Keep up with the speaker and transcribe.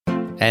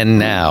And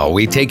now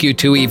we take you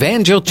to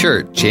Evangel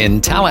Church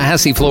in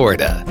Tallahassee,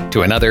 Florida,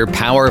 to another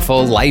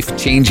powerful,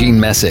 life-changing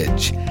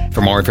message. For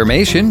more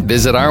information,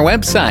 visit our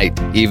website,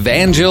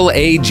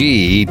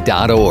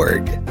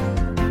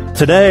 evangelag.org.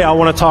 Today, I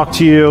want to talk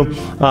to you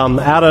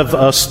out of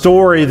a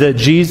story that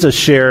Jesus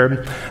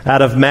shared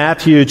out of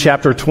Matthew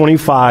chapter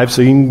 25,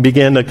 so you can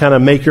begin to kind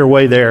of make your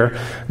way there.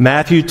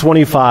 Matthew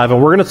 25,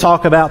 and we're going to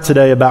talk about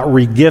today about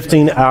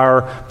regifting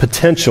our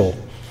potential.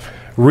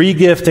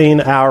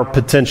 Regifting our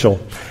potential.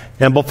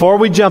 And before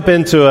we jump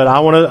into it,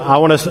 I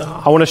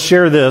want to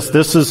share this.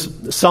 This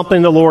is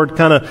something the Lord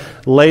kind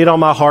of laid on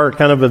my heart,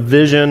 kind of a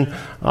vision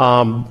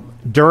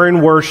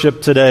during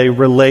worship today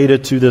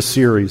related to this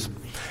series.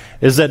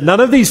 Is that none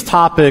of these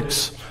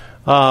topics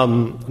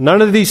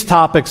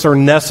are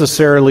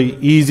necessarily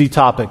easy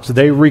topics.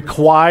 They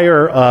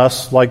require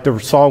us, like the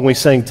song we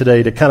sang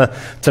today,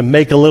 to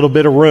make a little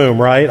bit of room,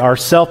 right? Our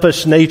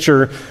selfish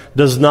nature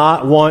does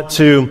not want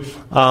to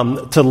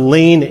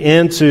lean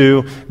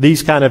into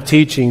these kind of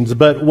teachings.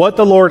 But what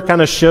the Lord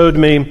kind of showed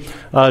me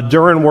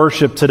during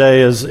worship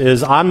today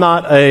is I'm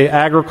not a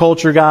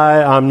agriculture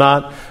guy.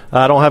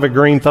 I don't have a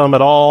green thumb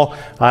at all.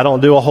 I don't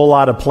do a whole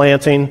lot of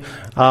planting.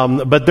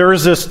 But there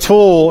is this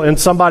tool, and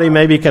somebody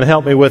maybe can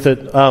help me with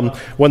it.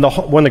 When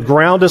the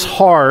ground is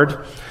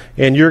hard,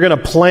 and you're going to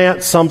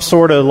plant some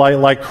sort of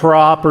like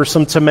crop or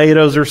some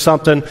tomatoes or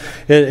something,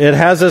 it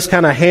has this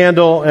kind of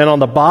handle, and on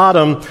the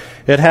bottom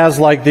it has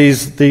like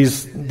these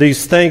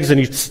things, and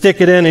you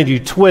stick it in and you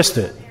twist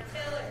it.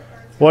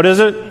 What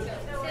is it?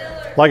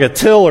 Like a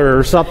tiller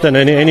or something,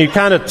 and you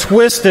kind of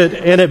twist it,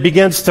 and it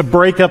begins to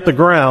break up the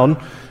ground,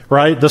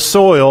 right? The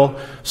soil,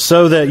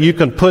 so that you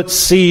can put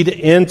seed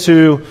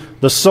into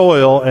the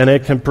soil and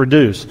it can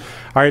produce.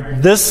 All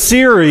right, this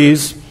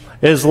series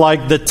is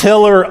like the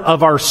tiller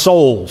of our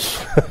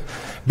souls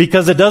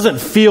because it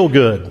doesn't feel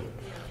good,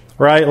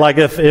 right? Like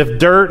if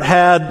dirt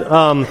had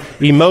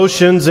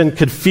emotions and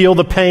could feel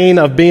the pain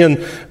of being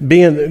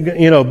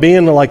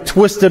like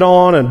twisted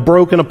on and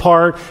broken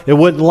apart, it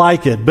wouldn't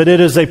like it. But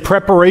it is a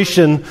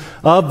preparation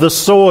of the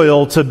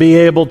soil to be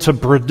able to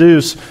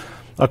produce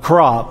a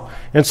crop.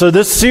 And so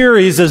this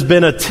series has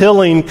been a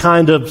tilling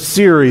kind of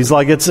series.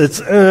 Like I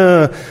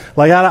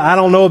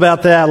don't know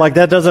about that. Like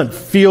that doesn't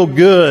feel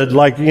good.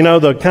 Like,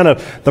 the kind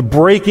of the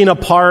breaking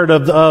apart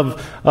of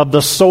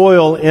the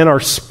soil in our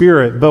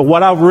spirit. But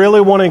what I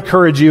really want to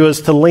encourage you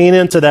is to lean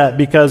into that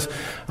because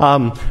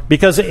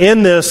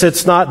in this,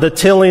 the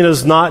tilling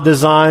is not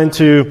designed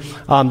to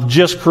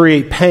just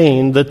create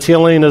pain. The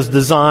tilling is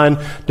designed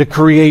to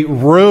create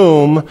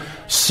room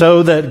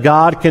so that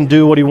God can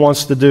do what He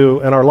wants to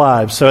do in our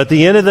lives. So at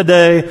the end of the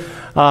day,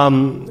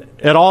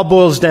 it all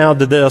boils down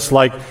to this.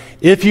 Like,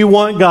 if you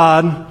want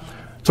God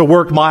to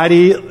work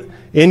mighty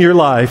in your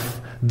life,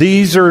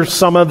 these are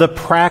some of the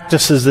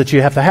practices that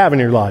you have to have in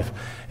your life.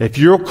 If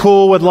you're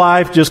cool with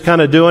life, just kind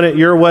of doing it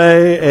your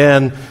way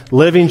and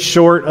living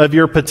short of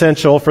your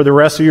potential for the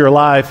rest of your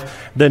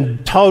life,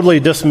 then totally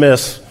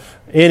dismiss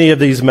any of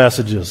these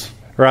messages,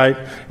 right?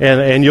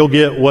 And you'll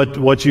get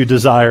what you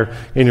desire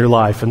in your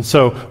life. And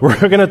so we're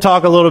going to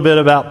talk a little bit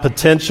about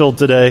potential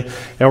today,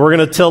 and we're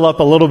going to till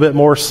up a little bit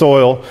more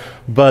soil,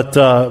 but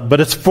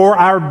it's for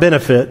our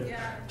benefit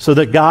so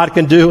that God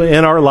can do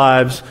in our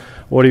lives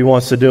what He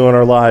wants to do in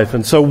our life.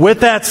 And so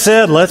with that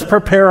said, let's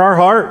prepare our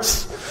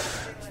hearts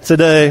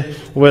today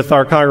with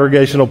our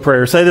congregational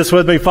prayer. Say this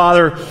with me.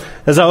 Father,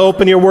 as I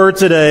open your word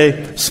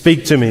today,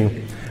 speak to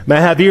me. May I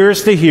have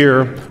ears to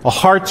hear, a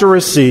heart to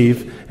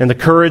receive, and the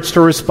courage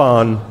to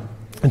respond.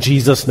 In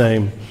Jesus'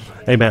 name,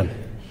 amen.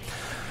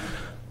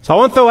 So I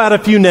want to throw out a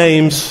few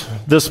names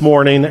this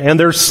morning, and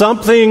there's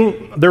one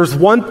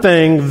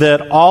thing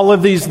that all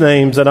of these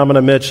names that I'm going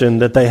to mention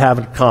that they have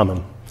in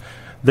common.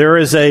 There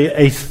is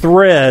a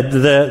thread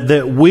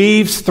that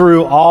weaves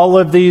through all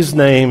of these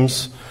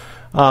names.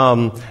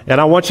 And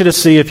I want you to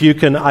see if you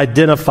can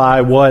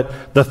identify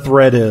what the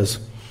thread is.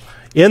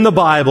 In the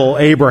Bible,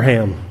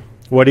 Abraham,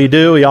 what did he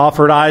do? He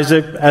offered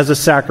Isaac as a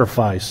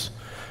sacrifice.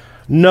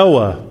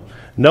 Noah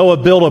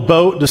built a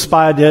boat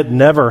despite it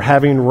never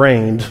having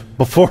rained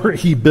before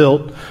he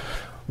built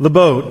the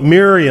boat.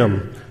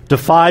 Miriam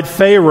defied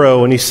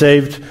Pharaoh and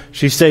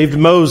she saved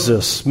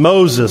Moses.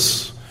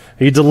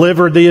 He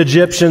delivered the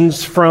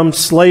Egyptians from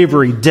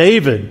slavery.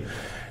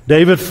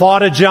 David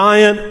fought a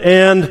giant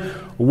and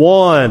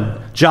won.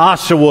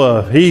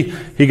 Joshua, he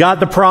got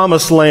the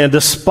promised land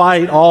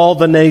despite all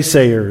the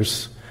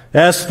naysayers.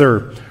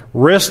 Esther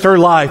risked her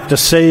life to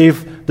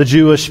save the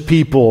Jewish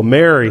people.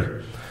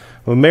 Mary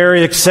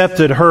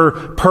accepted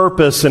her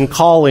purpose and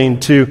calling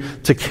to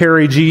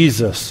carry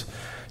Jesus.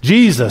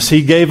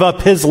 He gave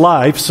up His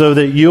life so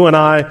that you and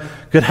I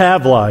could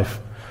have life.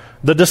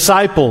 The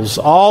disciples,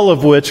 all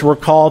of which were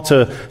called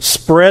to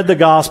spread the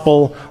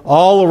gospel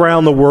all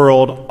around the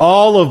world,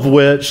 all of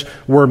which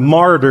were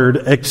martyred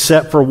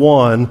except for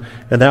one,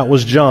 and that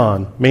was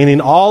John.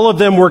 Meaning all of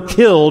them were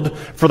killed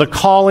for the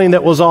calling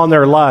that was on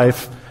their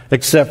life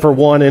except for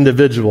one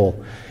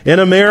individual. In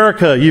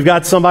America, you've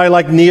got somebody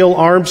like Neil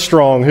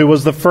Armstrong, who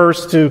was the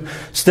first to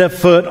step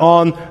foot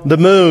on the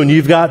moon.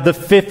 You've got the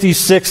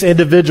 56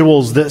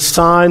 individuals that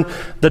signed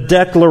the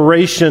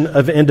Declaration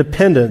of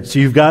Independence.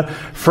 You've got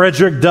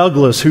Frederick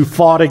Douglass, who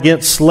fought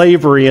against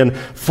slavery and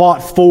fought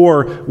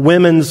for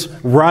women's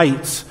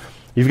rights.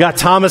 You've got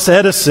Thomas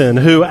Edison,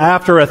 who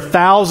after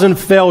 1,000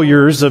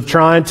 failures of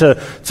trying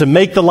to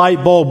make the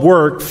light bulb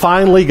work,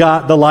 finally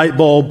got the light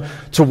bulb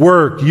to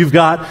work. You've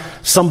got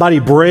somebody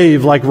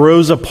brave like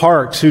Rosa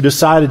Parks, who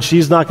decided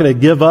she's not going to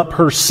give up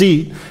her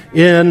seat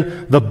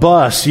in the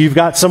bus. You've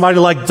got somebody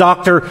like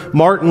Dr.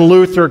 Martin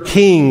Luther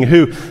King,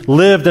 who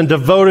lived and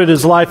devoted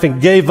his life and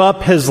gave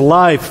up his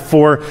life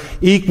for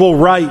equal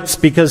rights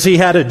because he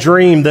had a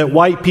dream that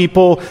white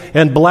people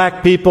and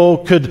black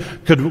people could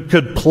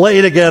play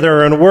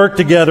together and work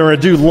together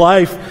and do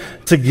life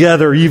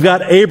together. You've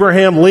got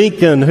Abraham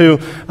Lincoln, who,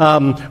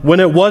 when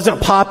it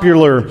wasn't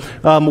popular,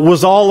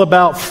 was all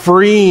about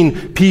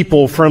freeing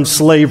people from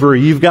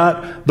slavery. You've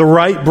got the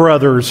Wright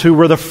brothers, who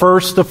were the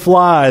first to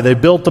fly. They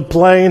built a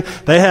plane.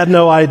 They had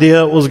no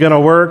idea it was going to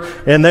work,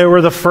 and they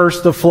were the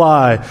first to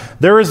fly.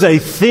 There is a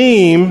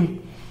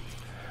theme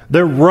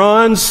that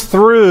runs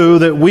through,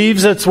 that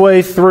weaves its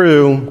way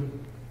through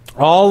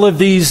all of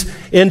these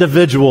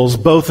individuals,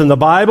 both in the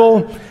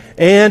Bible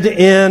and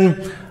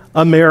in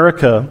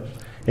America.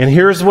 And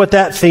here's what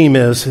that theme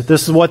is.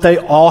 This is what they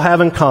all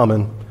have in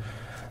common.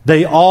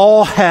 They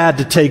all had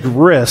to take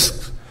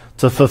risks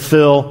to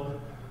fulfill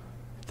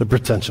the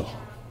potential.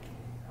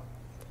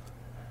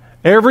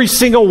 Every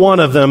single one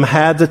of them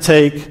had to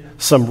take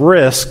some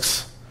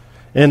risks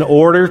in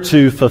order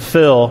to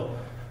fulfill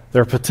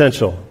their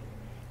potential.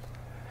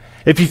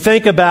 If you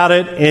think about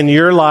it in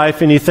your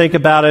life, and you think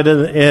about it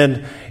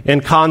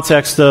in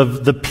context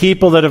of the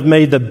people that have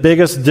made the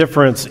biggest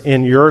difference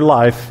in your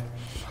life,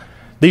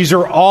 these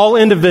are all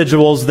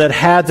individuals that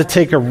had to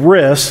take a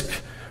risk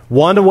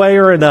one way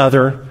or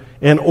another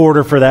in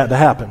order for that to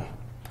happen.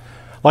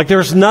 Like,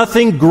 there's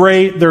nothing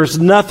great, there's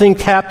nothing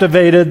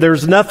captivated,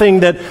 there's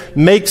nothing that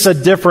makes a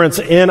difference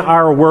in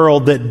our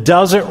world that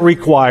doesn't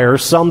require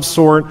some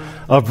sort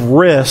of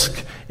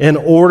risk in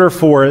order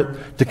for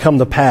it to come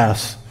to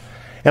pass.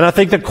 And I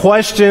think the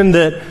question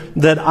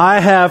that I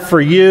have for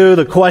you,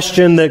 the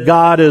question that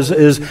God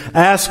is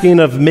asking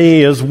of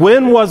me is,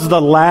 when was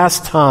the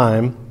last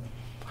time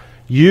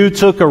you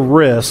took a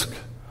risk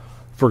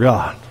for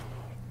God?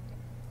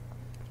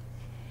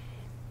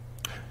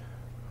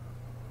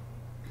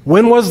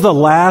 When was the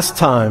last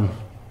time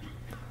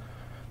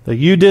that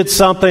you did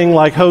something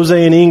like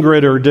Jose and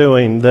Ingrid are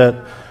doing,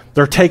 that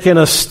they're taking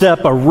a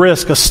step, a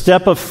risk, a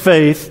step of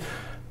faith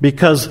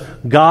because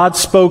God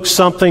spoke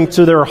something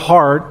to their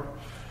heart,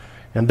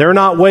 and they're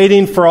not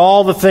waiting for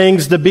all the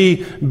things to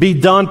be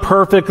done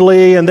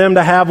perfectly and them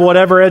to have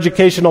whatever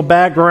educational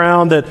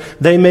background that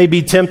they may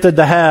be tempted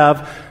to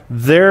have.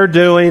 They're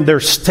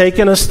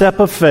taking a step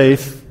of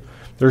faith,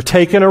 they're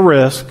taking a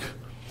risk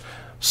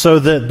so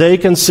that they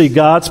can see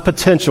God's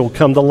potential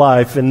come to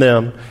life in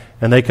them,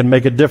 and they can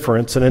make a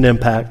difference and an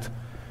impact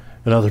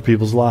in other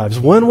people's lives.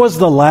 When was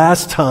the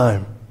last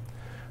time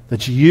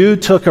that you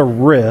took a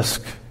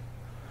risk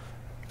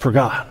for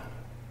God?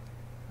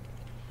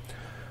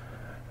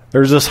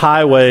 There's this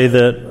highway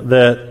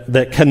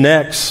that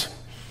connects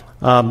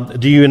the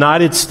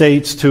United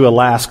States to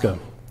Alaska,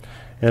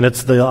 and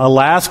it's the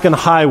Alaskan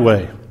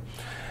Highway.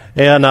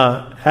 And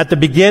at the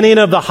beginning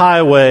of the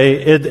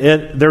highway,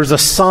 there's a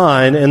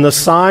sign, and the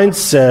sign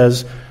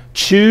says,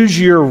 "Choose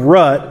your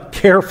rut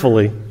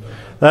carefully."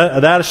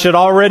 That should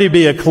already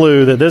be a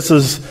clue that this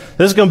is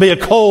going to be a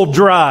cold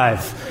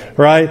drive,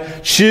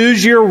 right?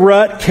 Choose your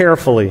rut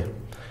carefully,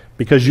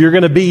 because you're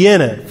going to be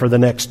in it for the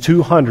next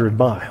 200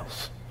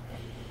 miles.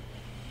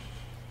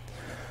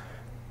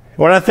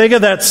 When I think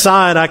of that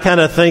sign, I kind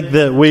of think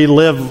that we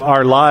live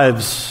our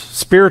lives,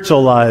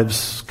 spiritual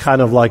lives,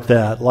 kind of like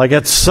that. Like,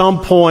 at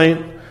some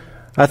point,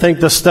 I think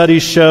the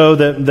studies show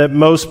that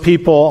most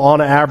people,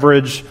 on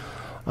average,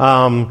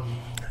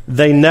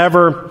 they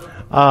never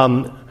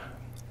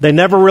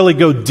really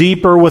go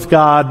deeper with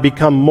God,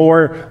 become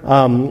more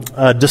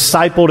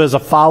discipled as a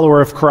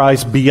follower of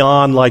Christ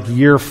beyond like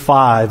year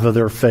 5 of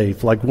their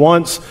faith. Like,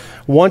 once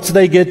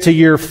they get to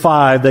year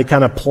 5, they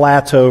kind of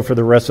plateau for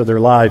the rest of their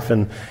life,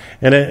 and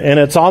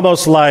it's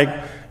almost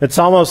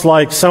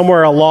like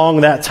somewhere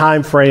along that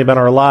time frame in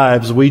our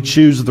lives, we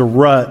choose the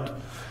rut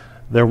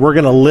that we're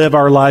going to live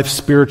our life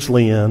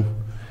spiritually in,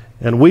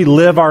 and we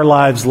live our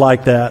lives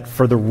like that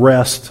for the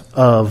rest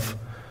of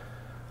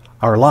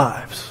our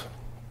lives.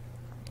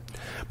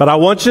 But I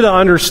want you to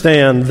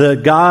understand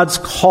that God's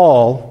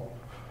call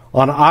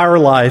on our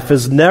life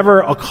is never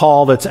a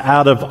call that's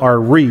out of our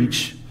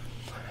reach,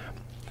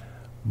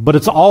 but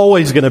it's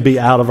always going to be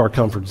out of our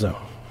comfort zone.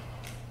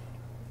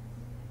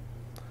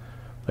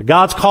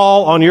 God's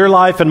call on your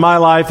life and my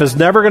life is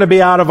never going to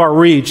be out of our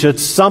reach.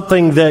 It's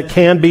something that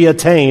can be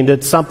attained.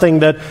 It's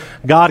something that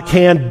God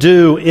can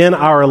do in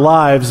our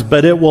lives,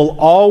 but it will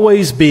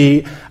always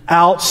be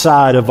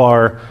outside of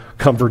our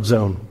comfort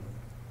zone.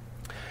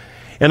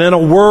 And in a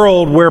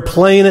world where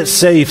playing it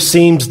safe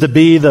seems to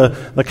be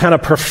the kind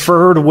of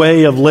preferred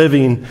way of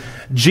living,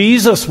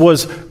 Jesus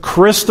was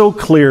crystal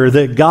clear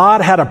that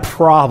God had a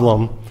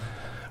problem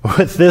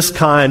with this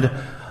kind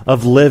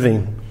of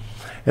living.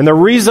 And the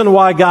reason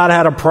why God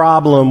had a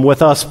problem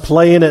with us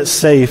playing it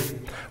safe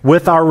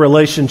with our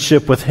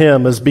relationship with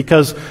Him is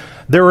because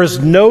there is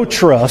no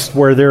trust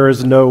where there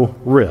is no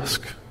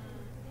risk.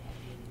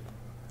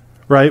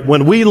 Right?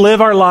 When we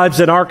live our lives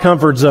in our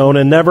comfort zone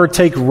and never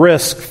take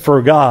risk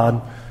for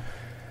God,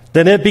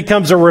 then it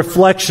becomes a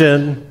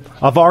reflection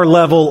of our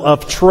level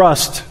of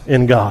trust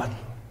in God.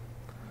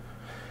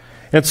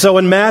 And so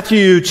in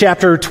Matthew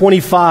chapter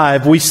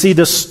 25, we see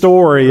the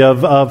story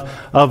of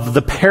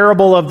the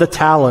parable of the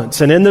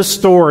talents. And in this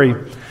story,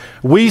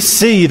 we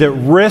see that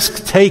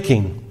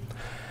risk-taking,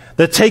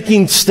 that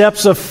taking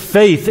steps of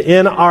faith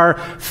in our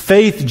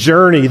faith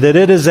journey, that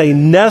it is a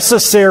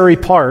necessary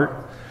part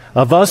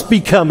of us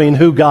becoming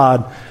who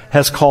God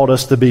has called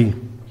us to be.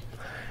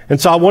 And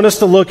so I want us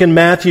to look in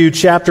Matthew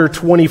chapter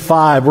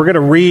 25. We're going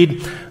to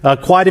read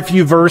quite a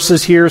few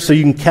verses here so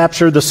you can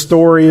capture the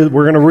story.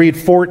 We're going to read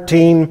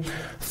 14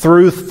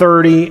 through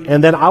 30.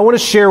 And then I want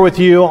to share with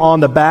you on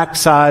the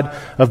backside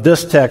of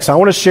this text, I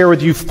want to share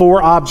with you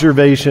 4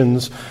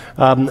 observations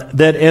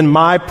that in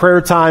my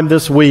prayer time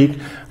this week,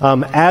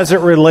 as it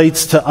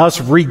relates to us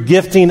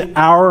regifting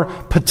our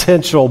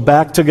potential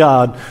back to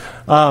God,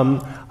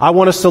 I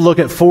want us to look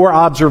at 4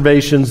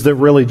 observations that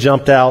really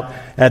jumped out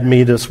at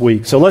me this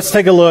week. So let's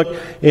take a look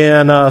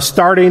in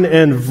starting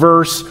in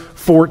verse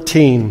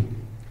 14.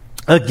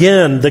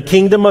 Again, the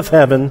kingdom of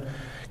heaven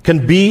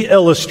can be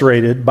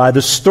illustrated by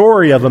the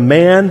story of a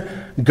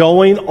man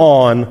going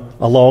on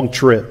a long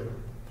trip.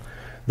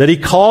 That he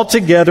called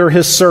together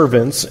his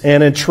servants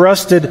and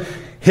entrusted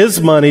his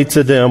money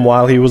to them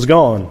while he was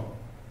gone.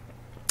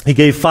 He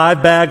gave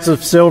 5 bags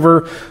of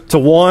silver to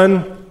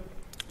one,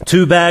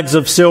 2 bags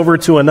of silver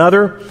to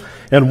another,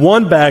 and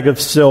 1 bag of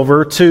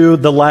silver to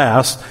the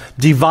last,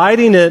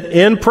 dividing it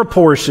in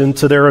proportion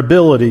to their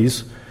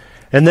abilities,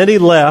 and then he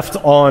left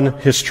on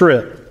his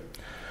trip.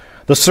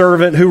 The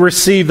servant who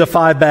received the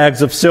 5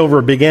 bags of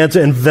silver began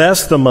to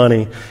invest the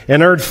money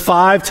and earned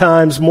 5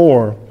 times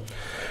more.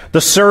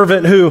 The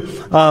servant who,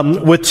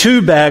 with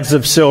 2 bags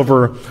of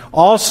silver,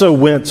 also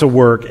went to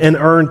work and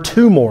earned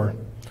 2 more.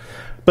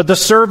 But the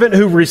servant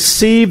who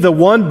received the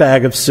 1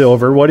 bag of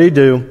silver, what did he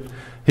do?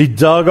 He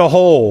dug a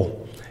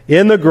hole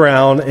in the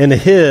ground and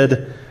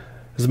hid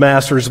his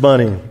master's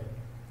money.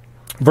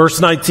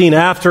 Verse 19,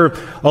 after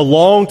a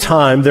long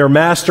time, their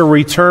master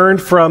returned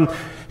from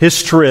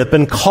his trip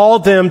and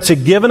called them to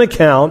give an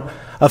account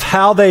of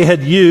how they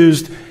had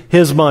used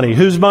his money.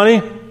 Whose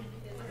money?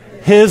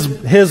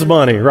 His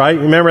money, right?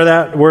 Remember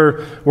that?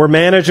 We're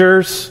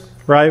managers,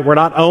 right? We're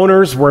not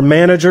owners, we're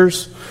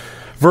managers.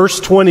 Verse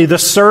 20, the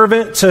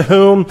servant to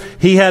whom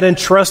he had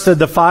entrusted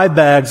the 5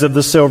 bags of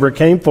the silver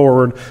came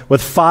forward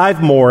with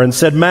 5 more and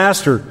said,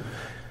 Master,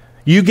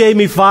 you gave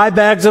me 5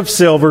 bags of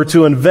silver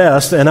to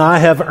invest, and I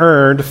have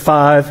earned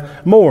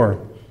 5 more.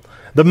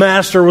 The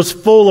master was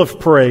full of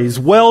praise.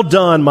 Well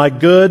done, my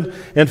good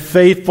and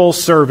faithful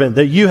servant,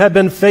 that you have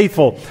been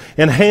faithful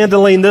in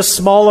handling this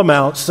small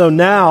amount. So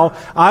now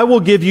I will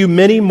give you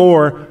many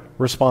more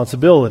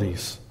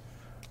responsibilities.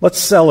 Let's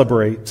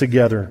celebrate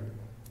together.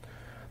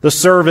 The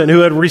servant who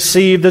had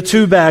received the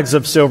 2 bags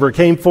of silver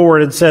came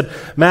forward and said,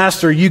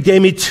 Master, you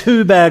gave me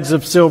 2 bags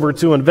of silver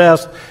to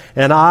invest,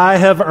 and I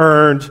have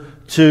earned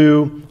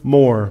 2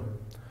 more.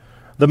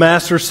 The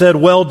master said,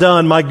 well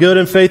done, my good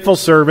and faithful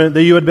servant,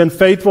 that you had been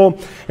faithful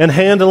in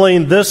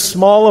handling this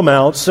small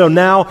amount. So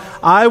now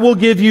I will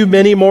give you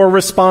many more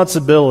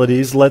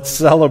responsibilities. Let's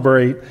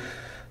celebrate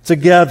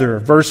together.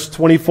 Verse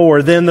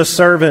 24, then the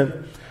servant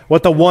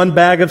with the 1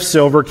 bag of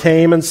silver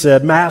came and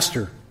said,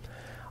 Master,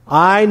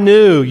 I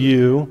knew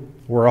you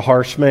were a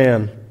harsh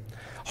man,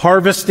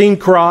 harvesting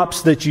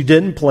crops that you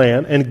didn't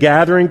plant and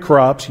gathering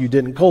crops you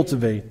didn't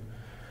cultivate.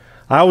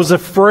 I was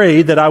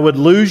afraid that I would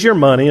lose your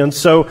money, and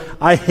so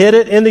I hid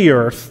it in the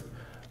earth.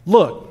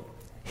 Look,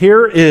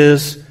 here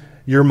is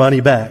your money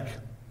back.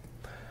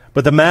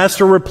 But the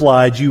master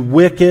replied, you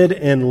wicked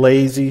and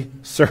lazy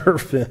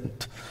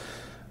servant.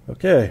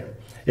 Okay.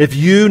 If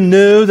you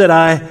knew that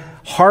I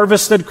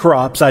harvested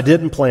crops I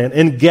didn't plant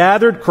and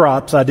gathered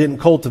crops I didn't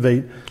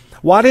cultivate,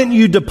 why didn't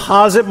you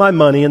deposit my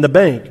money in the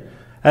bank?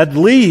 At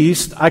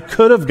least I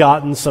could have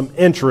gotten some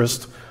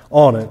interest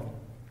on it.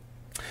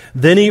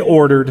 Then he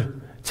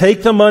ordered,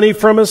 take the money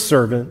from his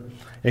servant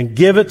and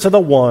give it to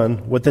the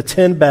one with the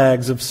 10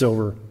 bags of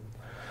silver.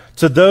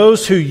 To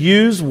those who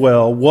use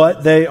well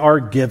what they are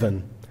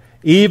given,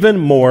 even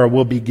more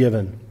will be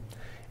given,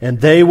 and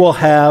they will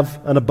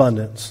have an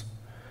abundance.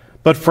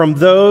 But from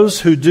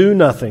those who do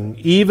nothing,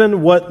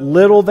 even what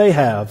little they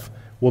have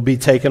will be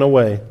taken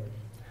away.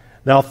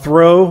 Now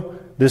throw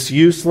this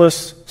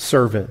useless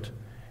servant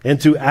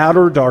into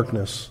outer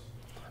darkness,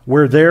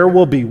 where there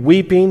will be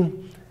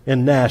weeping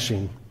and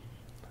gnashing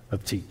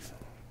of teeth.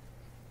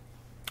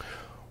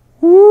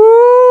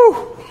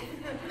 Woo!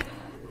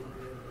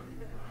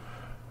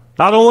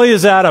 Not only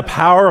is that a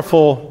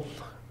powerful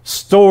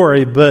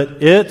story,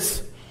 but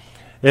if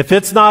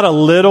it's not a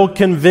little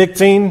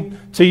convicting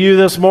to you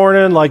this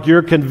morning, like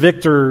your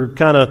convictor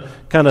kind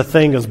of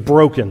thing is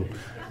broken,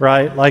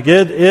 right? Like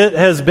it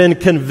has been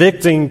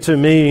convicting to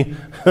me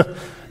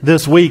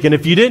this week. And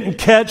if you didn't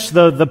catch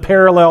the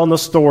parallel in the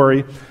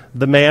story,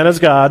 the man is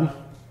God,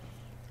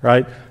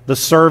 right? The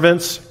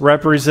servants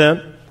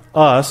represent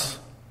us.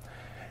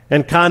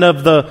 And kind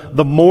of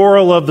the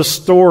moral of the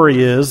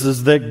story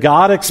is that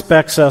God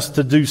expects us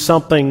to do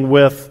something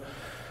with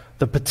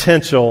the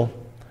potential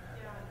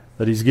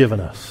that He's given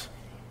us.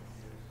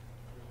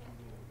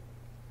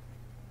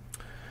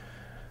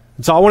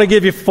 And so I want to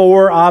give you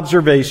 4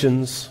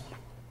 observations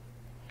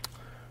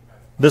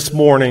this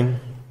morning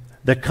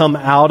that come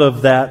out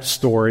of that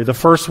story. The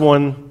first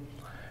one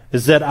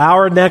is that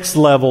our next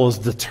level is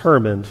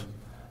determined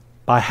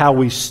by how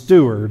we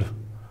steward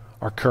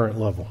our current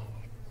level.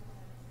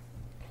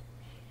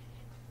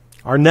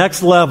 Our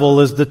next level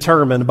is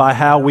determined by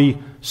how we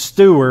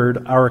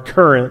steward our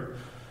current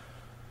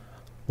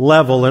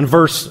level. In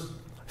verse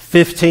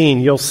 15,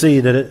 you'll see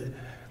that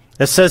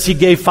it says He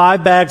gave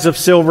 5 bags of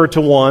silver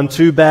to one,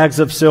 2 bags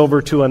of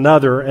silver to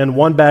another, and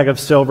 1 bag of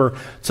silver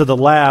to the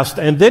last.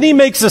 And then He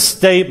makes a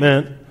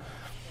statement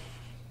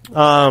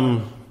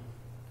that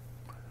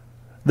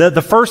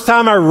the first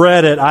time I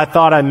read it, I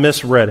thought I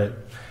misread it.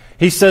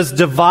 He says,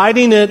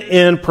 dividing it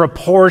in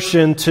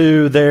proportion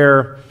to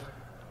their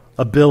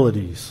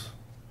abilities.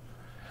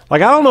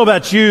 Like, I don't know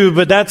about you,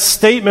 but that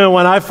statement,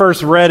 when I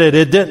first read it,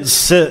 it didn't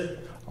sit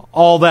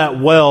all that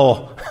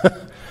well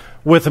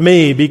with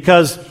me,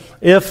 because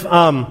if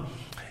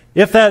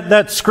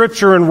that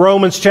scripture in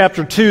Romans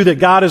chapter 2, that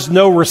God is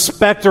no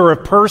respecter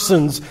of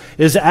persons,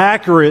 is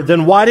accurate,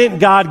 then why didn't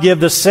God give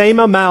the same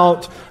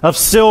amount of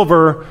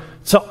silver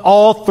to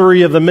all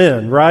 3 of the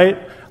men,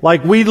 right?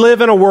 Like, we live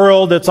in a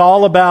world that's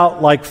all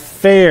about, like,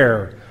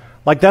 fair.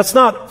 Like, that's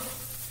not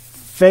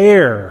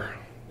fair.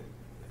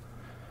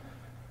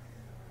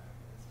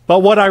 But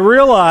what I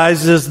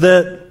realize is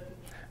that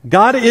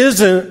God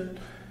isn't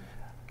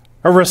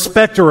a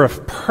respecter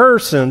of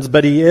persons,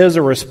 but He is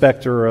a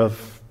respecter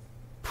of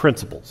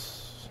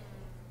principles.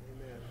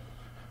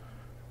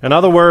 In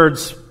other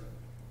words,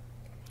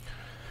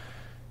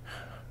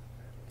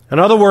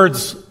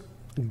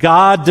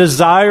 God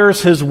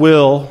desires His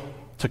will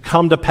to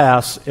come to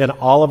pass in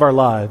all of our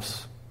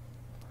lives.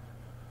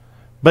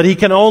 But He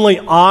can only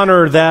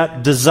honor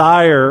that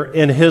desire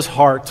in His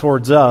heart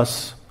towards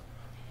us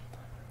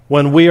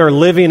when we are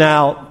living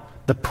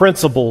out the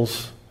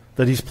principles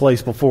that He's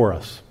placed before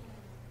us.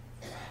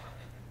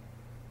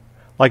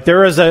 Like,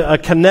 there is a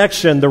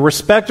connection. The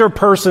respecter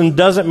person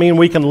doesn't mean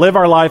we can live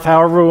our life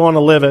however we want to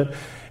live it,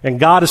 and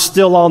God is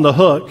still on the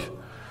hook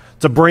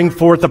to bring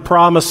forth the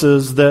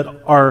promises that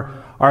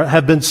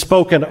have been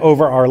spoken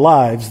over our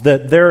lives.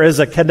 That there is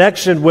a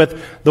connection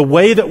with the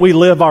way that we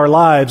live our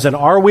lives, and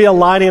are we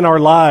aligning our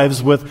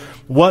lives with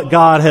what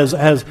God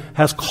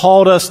has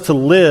called us to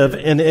live?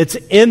 And it's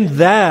in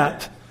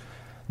that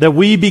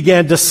we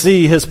began to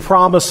see His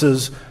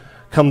promises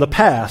come to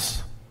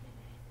pass.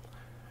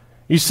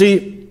 You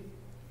see,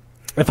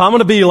 if I'm going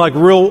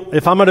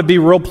to be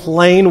real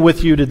plain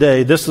with you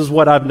today, this is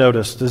what I've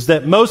noticed, is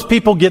that most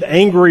people get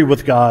angry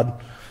with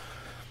God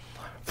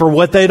for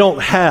what they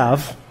don't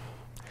have,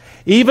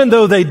 even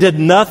though they did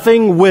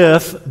nothing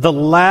with the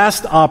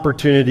last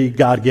opportunity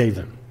God gave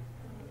them.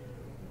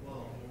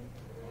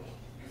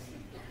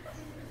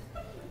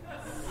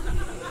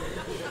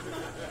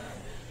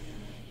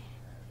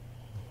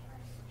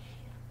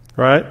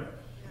 Right?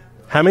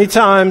 How many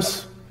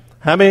times,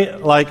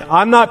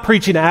 I'm not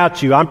preaching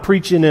at you. I'm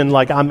preaching in,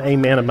 like, I'm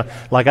amen.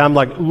 Like, I'm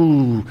like,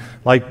 ooh.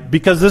 Like,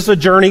 because this is a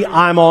journey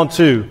I'm on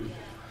too.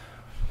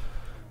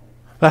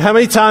 But how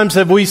many times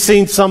have we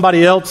seen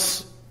somebody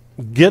else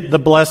get the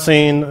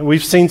blessing?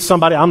 We've seen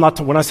somebody,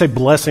 when I say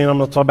blessing, I'm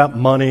not talking about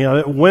money.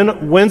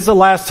 When's the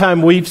last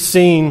time we've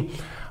seen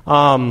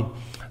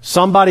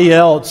somebody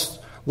else,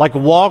 like,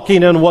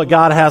 walking in what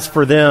God has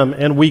for them,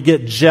 and we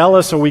get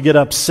jealous or we get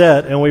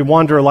upset and we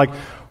wonder, like,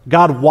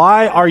 God,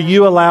 why are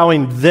you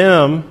allowing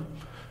them,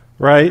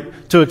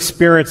 right, to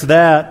experience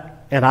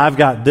that and I've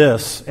got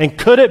this? And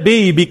could it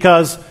be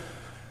because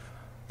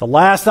the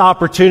last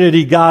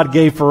opportunity God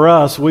gave for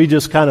us, we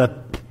just kind of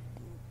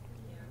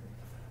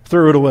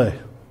threw it away?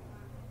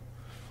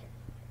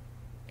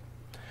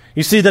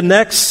 You see, the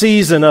next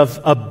season of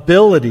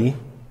ability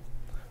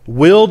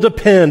will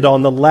depend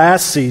on the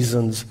last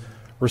season's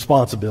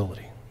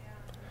responsibility.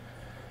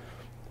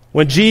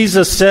 When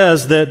Jesus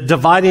says that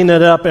dividing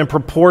it up in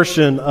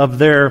proportion of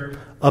their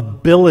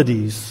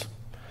abilities,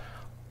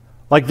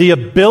 like, the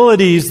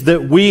abilities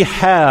that we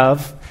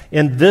have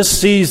in this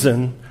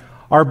season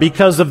are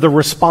because of the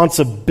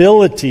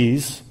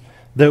responsibilities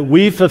that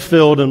we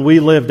fulfilled and we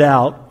lived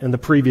out in the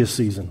previous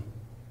season.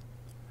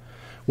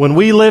 When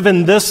we live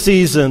in this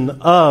season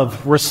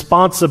of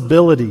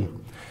responsibility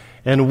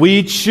and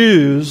we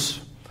choose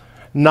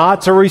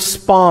not to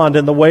respond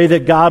in the way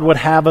that God would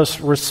have us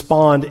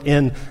respond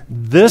in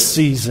this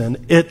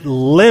season, it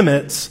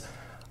limits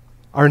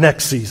our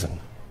next season.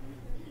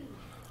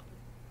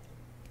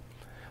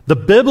 The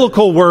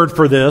biblical word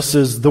for this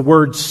is the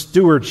word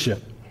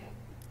stewardship.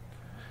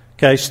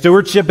 Okay,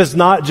 stewardship is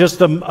not just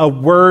a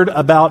word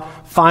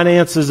about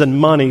finances and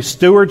money.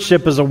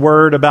 Stewardship is a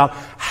word about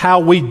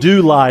how we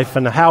do life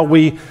and how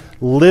we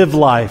live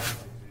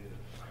life.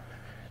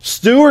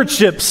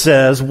 Stewardship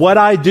says what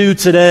I do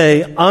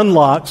today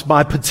unlocks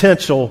my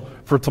potential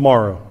for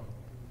tomorrow.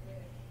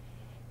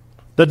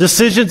 The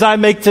decisions I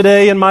make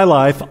today in my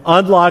life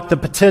unlock the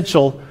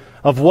potential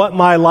of what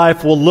my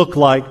life will look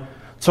like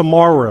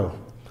tomorrow.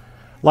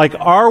 Like,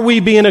 are we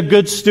being a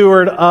good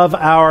steward of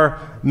our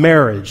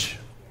marriage?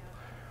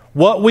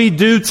 What we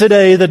do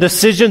today, the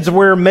decisions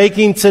we're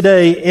making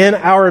today in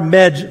our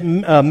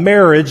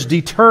marriage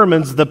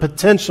determines the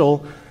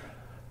potential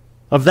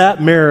of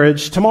that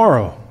marriage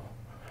tomorrow.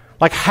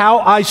 Like, how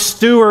I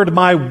steward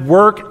my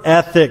work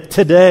ethic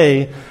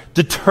today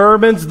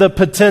determines the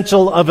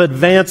potential of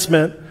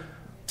advancement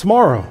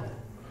tomorrow.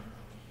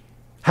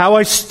 How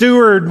I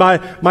steward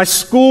my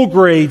school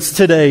grades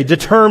today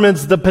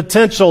determines the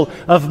potential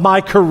of my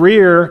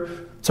career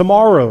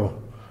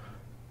tomorrow.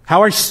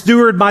 How I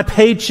steward my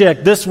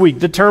paycheck this week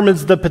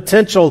determines the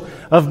potential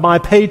of my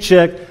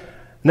paycheck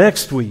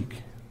next week.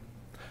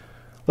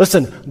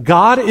 Listen,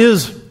 God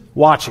is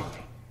watching.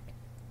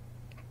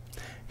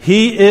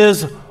 He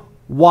is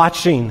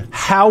watching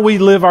how we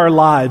live our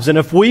lives. And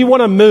if we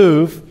want to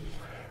move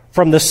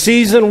from the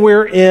season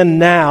we're in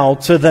now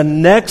to the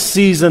next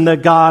season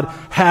that God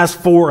has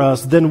for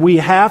us, then we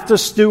have to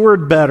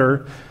steward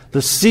better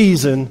the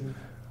season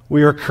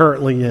we are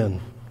currently in.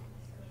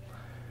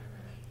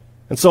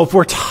 And so if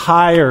we're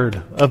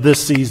tired of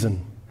this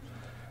season,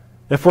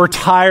 if we're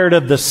tired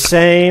of the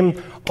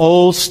same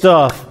old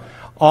stuff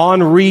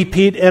on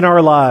repeat in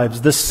our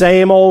lives, the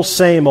same old,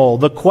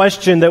 the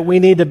question that we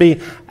need to be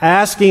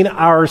asking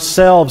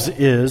ourselves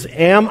is,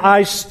 am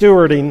I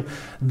stewarding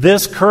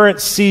this current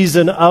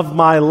season of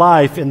my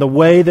life in the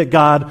way that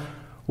God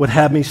would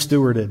have me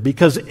steward it?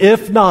 Because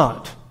if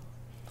not,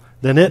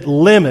 then it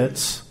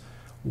limits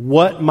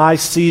what my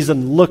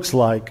season looks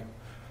like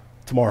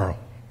tomorrow.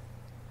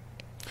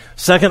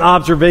 Second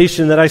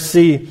observation that I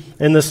see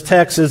in this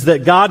text is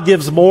that God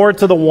gives more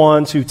to the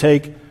ones who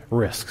take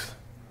risks.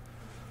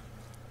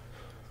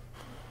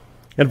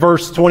 In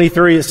verse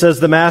 23, it says,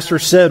 the master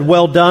said,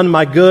 well done,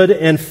 my good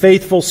and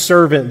faithful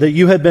servant, that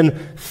you have been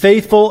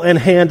faithful in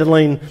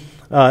handling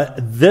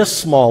this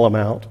small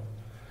amount.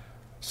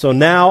 So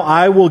now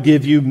I will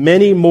give you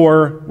many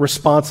more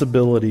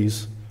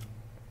responsibilities.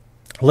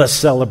 Let's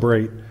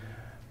celebrate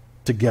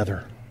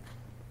together.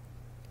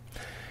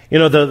 You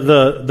know,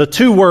 the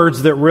two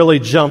words that really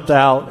jumped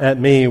out at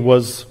me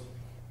was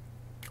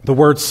the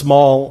word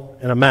small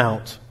and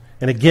amount.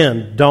 And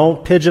again,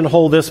 don't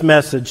pigeonhole this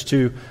message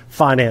to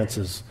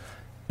finances.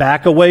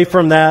 Back away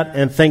from that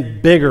and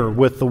think bigger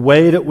with the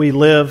way that we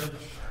live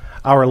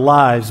our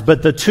lives.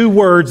 But the two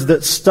words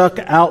that stuck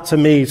out to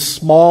me,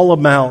 small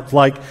amount,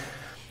 like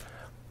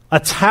a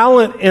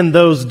talent in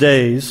those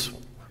days,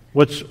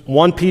 which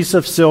one piece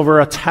of silver,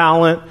 a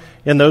talent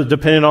in those,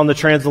 depending on the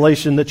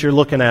translation that you're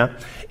looking at,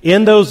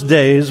 in those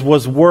days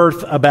was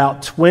worth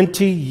about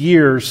 20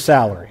 years'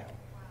 salary.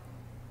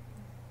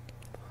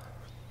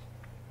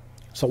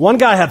 So one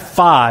guy had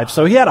 5,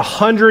 so he had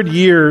 100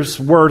 years'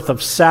 worth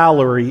of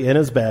salary in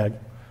his bag.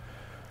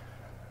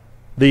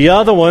 The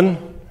other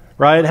one,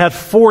 right, had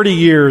 40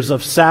 years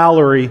of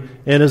salary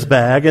in his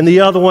bag, and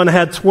the other one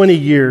had 20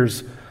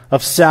 years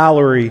of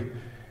salary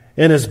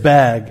in his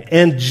bag.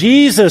 And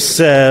Jesus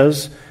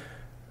says,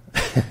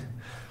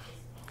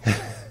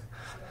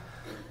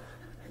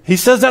 he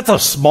says that's a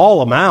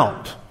small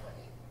amount.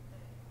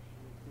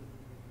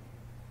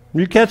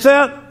 You catch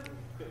that?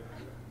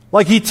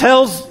 Like he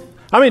tells,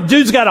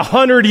 dude's got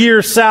 100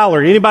 years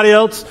salary. Anybody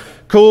else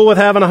cool with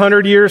having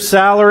 100 years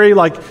salary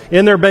like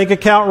in their bank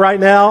account right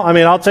now?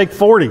 I'll take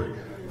 40.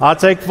 I'll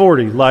take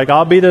 40. Like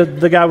I'll be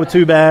the guy with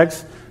 2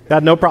 bags.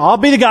 Got no problem. I'll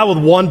be the guy with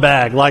 1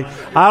 bag. Like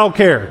I don't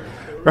care.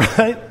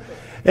 Right?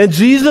 And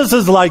Jesus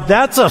is like,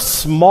 that's a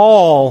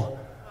small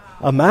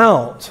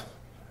amount.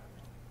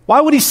 Why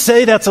would he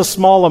say that's a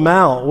small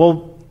amount?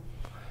 Well,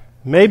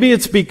 maybe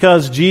it's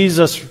because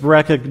Jesus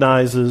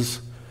recognizes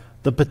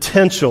the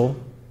potential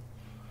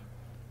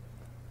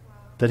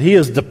that he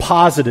has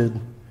deposited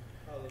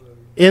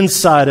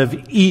inside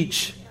of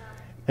each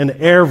and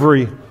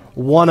every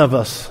one of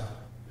us.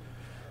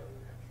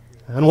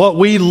 And what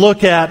we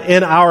look at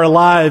in our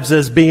lives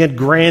as being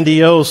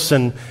grandiose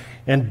and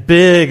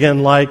big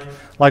and like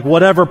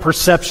whatever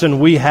perception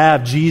we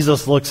have,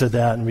 Jesus looks at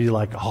that and be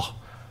like, oh,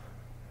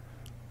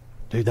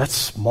 dude, that's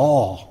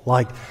small.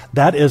 Like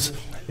that is,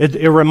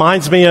 it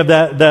reminds me of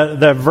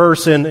that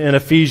verse in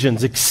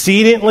Ephesians,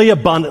 exceedingly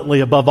abundantly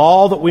above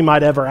all that we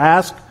might ever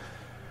ask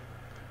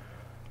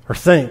or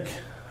think.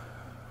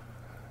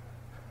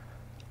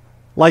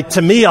 Like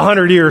to me,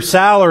 100-year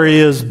salary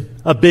is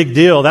a big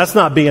deal. That's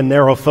not being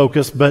narrow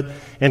focused, but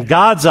in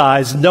God's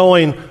eyes,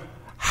 knowing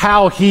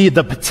how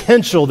the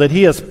potential that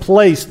he has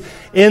placed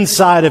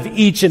inside of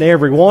each and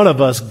every one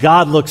of us,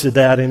 God looks at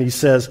that and he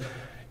says,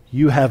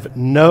 you have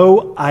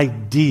no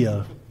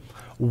idea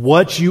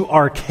what you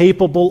are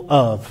capable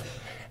of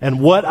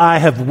and what I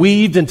have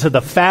weaved into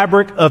the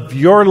fabric of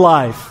your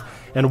life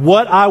and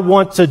what I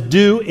want to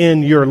do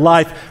in your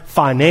life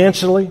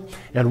financially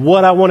and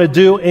what I want to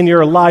do in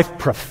your life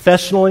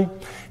professionally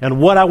and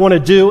what I want to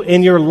do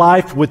in your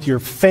life with your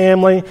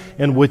family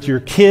and with your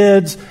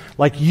kids.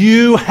 Like,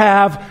 you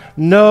have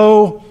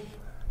no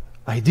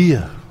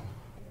idea.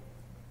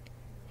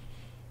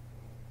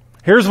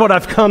 Here's what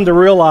I've come to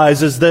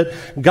realize is that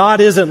God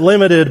isn't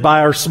limited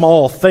by our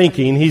small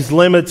thinking. He's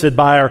limited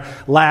by our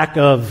lack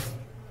of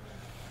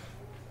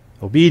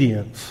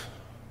obedience.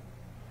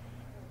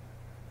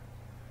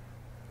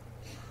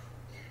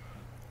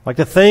 Like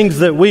the things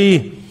that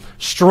we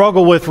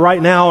struggle with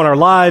right now in our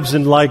lives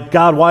and like,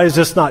 God, why is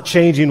this not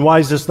changing? Why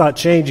is this not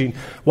changing?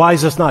 Why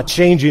is this not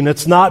changing?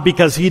 It's not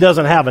because He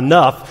doesn't have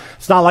enough.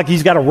 It's not like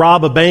He's got to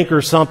rob a bank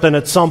or something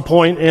at some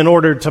point in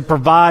order to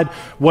provide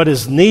what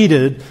is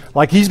needed.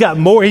 Like He's got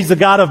more. He's the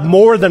God of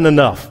more than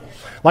enough.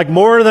 Like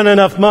more than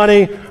enough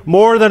money,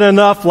 more than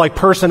enough like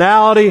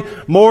personality,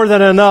 more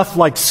than enough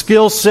like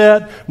skill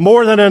set,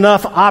 more than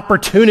enough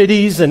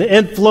opportunities and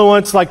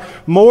influence, like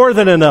more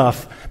than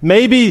enough.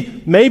 Maybe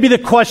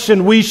the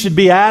question we should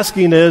be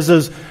asking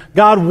is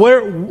God,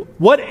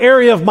 what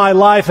area of my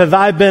life have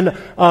I been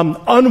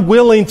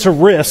unwilling to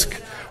risk?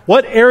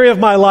 What area of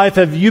my life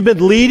have you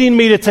been leading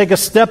me to take a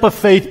step of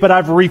faith, but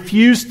I've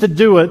refused to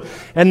do it?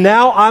 And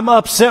now I'm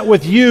upset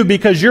with you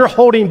because you're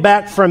holding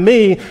back from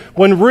me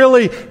when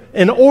really,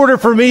 in order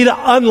for me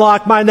to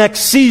unlock my next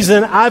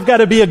season, I've got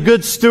to be a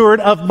good steward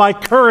of my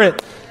current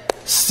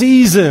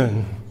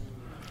season.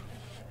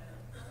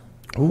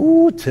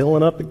 Ooh,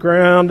 tilling up the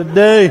ground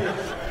today.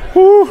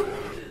 Ooh.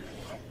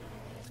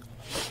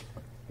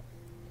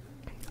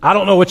 I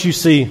don't know what you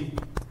see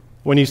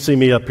when you see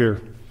me up here.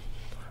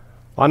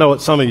 I know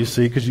what some of you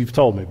see because you've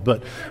told me,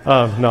 but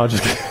no,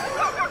 just kidding.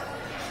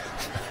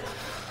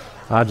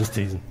 I'm just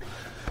teasing.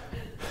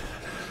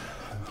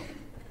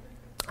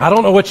 I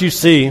don't know what you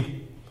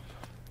see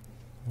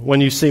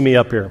when you see me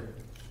up here.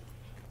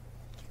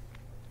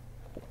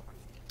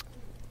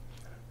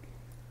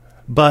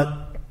 But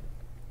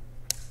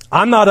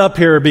I'm not up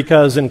here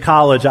because in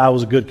college I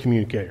was a good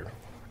communicator.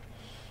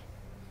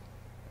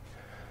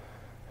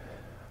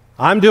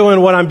 I'm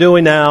doing what I'm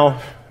doing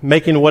now,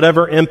 making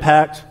whatever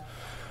impact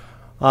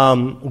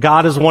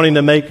God is wanting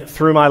to make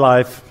through my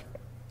life.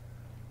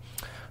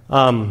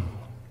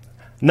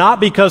 Not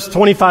because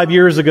 25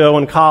 years ago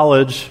in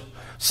college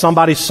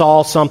somebody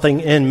saw something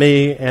in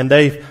me and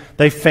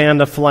they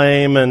fanned a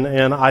flame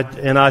and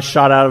I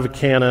shot out of a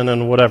cannon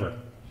and whatever.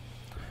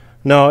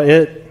 No,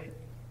 it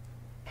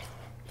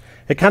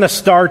kind of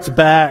starts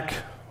back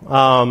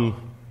when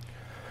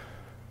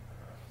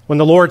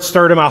the Lord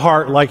stirred in my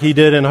heart like He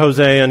did in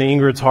Jose and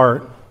Ingrid's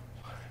heart.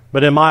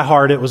 But in my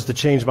heart, it was to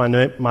change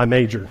my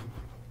major.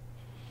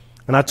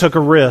 And I took a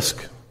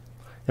risk,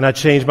 and I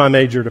changed my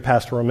major to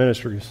pastoral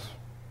ministries.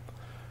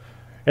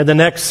 And the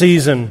next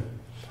season,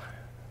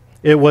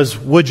 it was,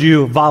 would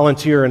you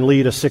volunteer and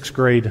lead a 6th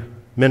grade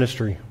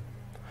ministry?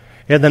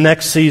 And the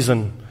next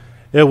season,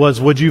 it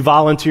was, would you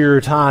volunteer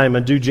your time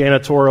and do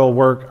janitorial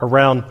work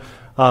around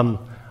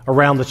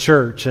the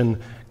church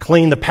and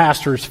clean the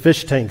pastor's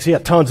fish tanks? He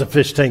had tons of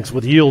fish tanks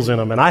with eels in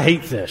them, and I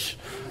hate fish.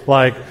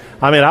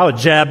 I would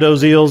jab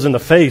those eels in the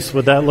face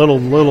with that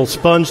little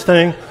sponge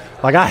thing.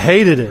 Like, I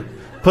hated it.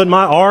 Putting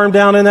my arm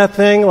down in that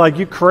thing, like,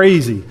 you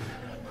crazy.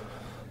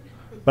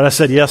 But I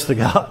said yes to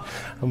God.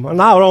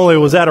 Not only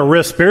was that a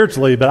risk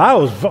spiritually, but I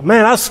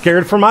was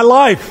scared for my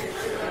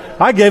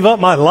life. I gave up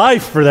my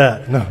life for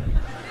that. No.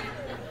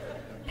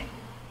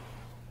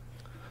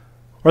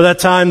 Or that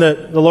time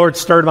that the Lord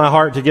stirred my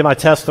heart to give my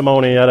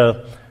testimony at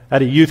a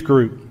youth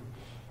group,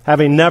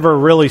 having never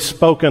really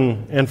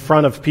spoken in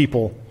front of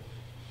people.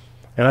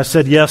 And I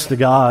said yes to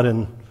God,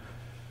 and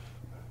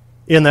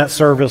in that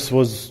service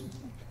was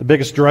the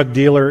biggest drug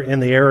dealer in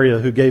the area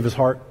who gave his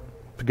heart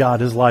to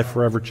God. His life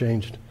forever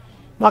changed.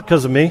 Not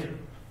because of me,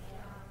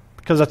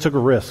 because I took a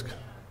risk.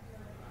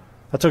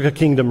 I took a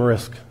kingdom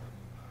risk.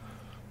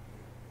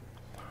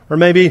 Or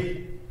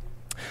maybe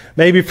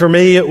for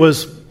me it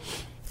was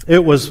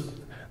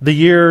the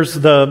years,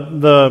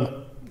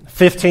 the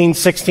 15,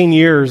 16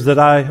 years that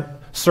I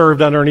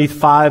served underneath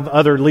 5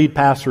 other lead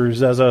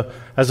pastors as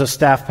a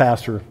staff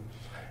pastor.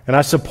 And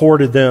I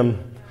supported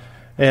them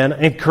and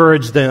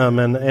encouraged them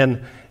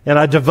and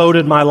I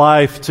devoted my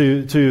life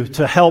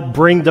to help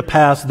bring to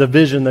pass the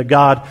vision that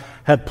God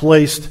had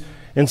placed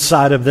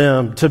inside of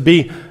them, to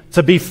be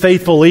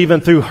faithful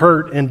even through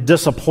hurt and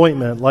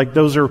disappointment. Like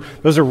those are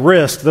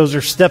risks, those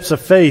are steps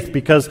of faith,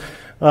 because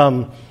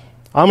I'm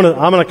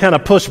gonna kind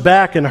of push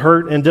back in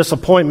hurt and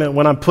disappointment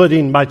when I'm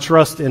putting my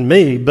trust in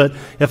me. But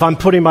if I'm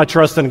putting my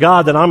trust in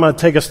God, then I'm gonna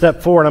take a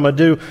step forward. I'm gonna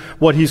do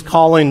what He's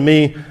calling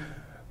me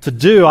to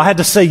do. I had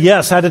to say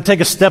yes. I had to take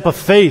a step of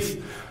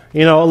faith.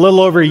 A little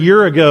over a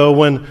year ago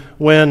when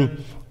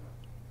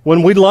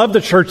we loved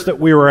the church that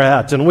we were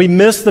at and we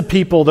missed the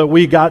people that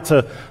we got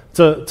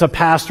to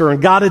pastor,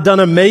 and God had done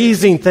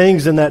amazing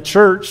things in that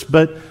church,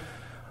 but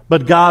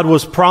But God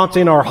was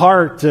prompting our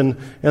heart and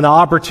the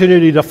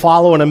opportunity to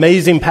follow an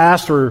amazing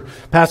pastor.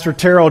 Pastor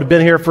Terrell had been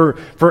here for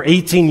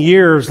 18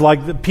 years.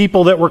 Like, the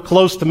people that were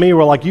close to me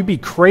were like, you'd be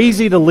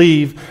crazy to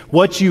leave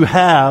what you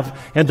have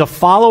and to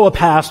follow a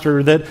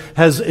pastor that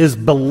is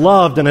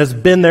beloved and has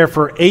been there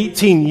for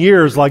 18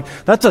 years. Like,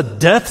 that's a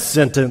death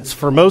sentence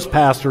for most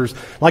pastors.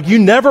 Like, you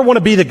never want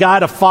to be the guy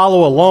to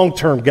follow a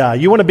long-term guy.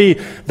 You want to be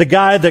the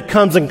guy that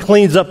comes and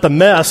cleans up the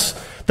mess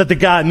that the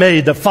guy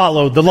made that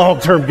followed the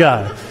long-term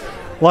guy.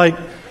 Like,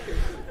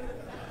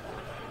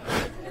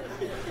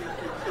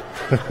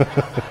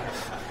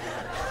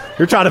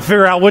 you're trying to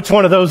figure out which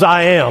one of those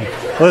I am.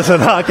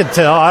 Listen, I can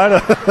tell.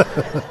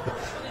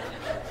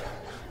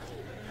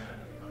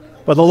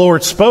 But the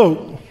Lord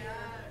spoke,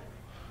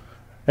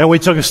 and we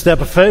took a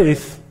step of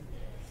faith,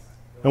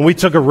 and we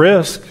took a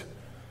risk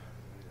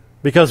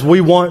because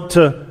we want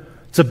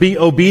to be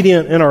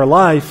obedient in our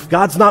life.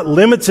 God's not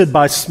limited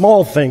by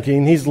small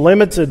thinking. He's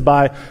limited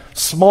by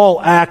small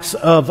acts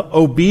of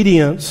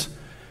obedience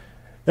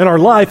in our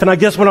life. And I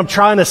guess what I'm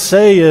trying to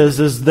say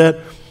is that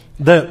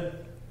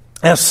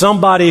as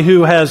somebody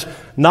who has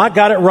not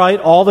got it right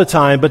all the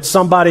time, but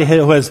somebody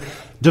who has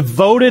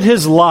devoted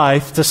his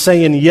life to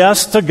saying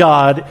yes to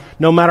God,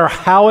 no matter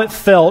how it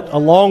felt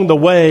along the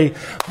way,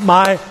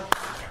 my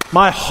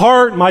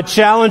heart, my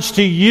challenge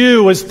to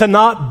you is to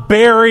not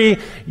bury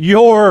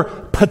your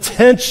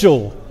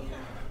potential.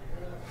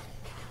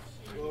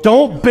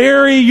 Don't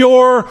bury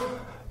your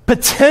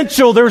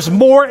potential. There's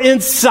more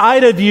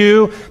inside of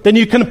you than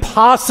you can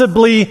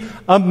possibly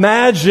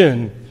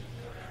imagine.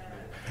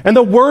 And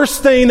the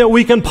worst thing that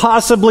we can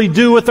possibly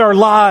do with our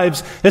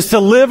lives is to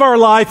live our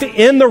life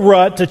in the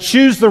rut, to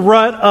choose the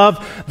rut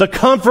of the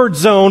comfort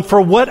zone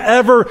for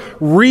whatever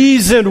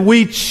reason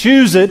we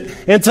choose it,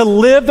 and to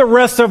live the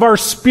rest of our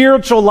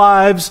spiritual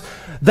lives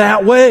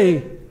that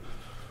way.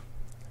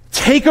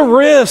 Take a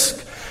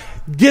risk.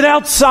 Get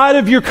outside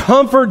of your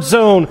comfort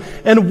zone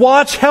and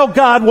watch how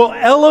God will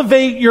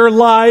elevate your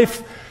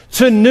life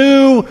to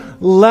new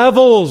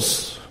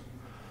levels.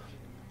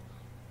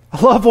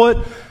 I love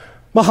what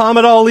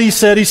Muhammad Ali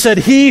said. He said,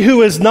 "He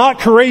who is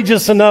not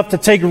courageous enough to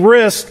take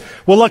risks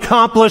will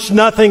accomplish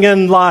nothing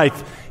in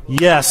life."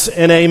 Yes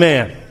and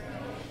amen.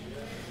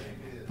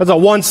 That's a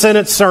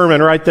one-sentence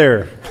sermon right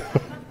there.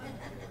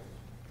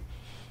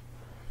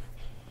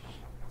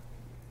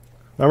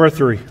 Number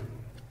 3.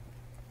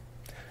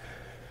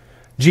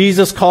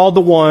 Jesus called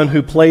the one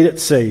who played it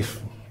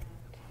safe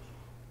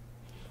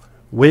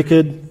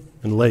wicked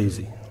and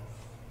lazy.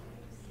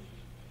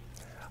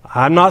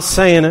 I'm not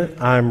saying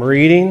it. I'm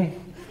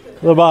reading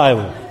the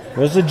Bible.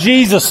 It's a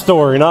Jesus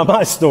story, not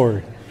my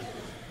story.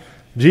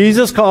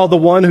 Jesus called the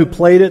one who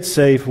played it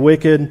safe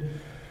wicked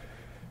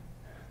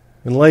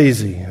and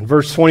lazy. In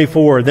verse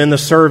 24, then the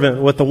servant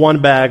with the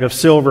one bag of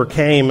silver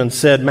came and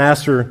said,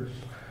 "Master,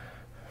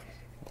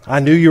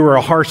 I knew you were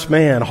a harsh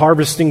man,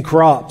 harvesting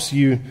crops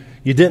you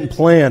didn't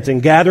plant and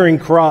gathering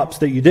crops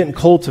that you didn't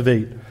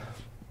cultivate."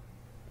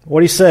 What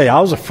do you say? I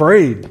was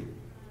afraid.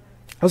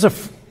 I was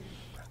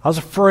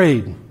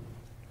afraid.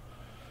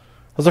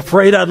 I was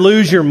afraid I'd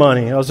lose your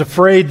money. I was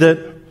afraid that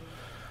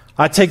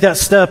I'd take that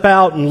step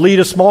out and lead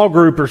a small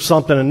group or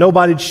something and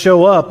nobody'd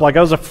show up. Like,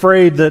 I was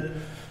afraid that...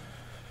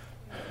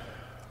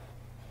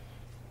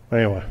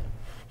 Anyway.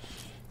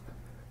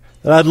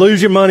 That I'd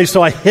lose your money,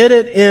 so I hid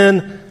it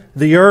in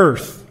the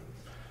earth.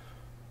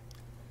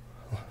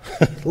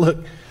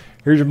 Look,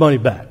 here's your money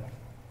back.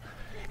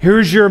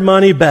 Here's your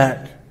money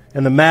back.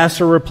 And the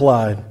master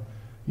replied,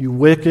 "You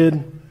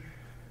wicked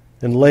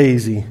and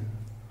lazy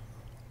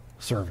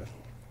servant."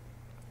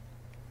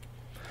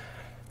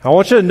 I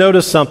want you to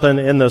notice something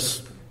in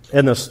this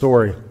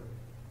story.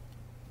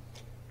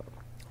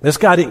 This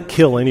guy didn't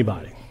kill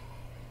anybody.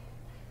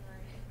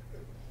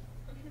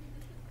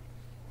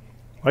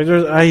 Like,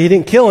 he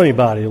didn't kill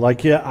anybody.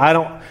 Like, yeah, I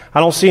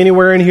don't see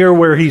anywhere in here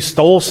where he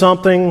stole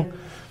something.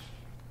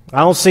 I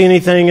don't see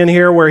anything in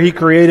here where he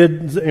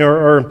created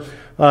or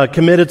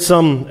committed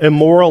some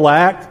immoral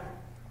act.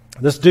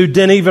 This dude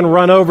didn't even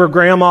run over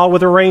grandma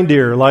with a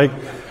reindeer. Like.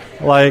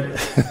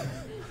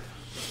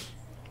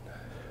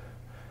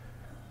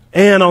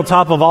 And on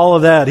top of all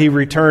of that, he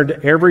returned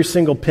every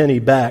single penny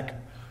back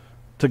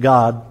to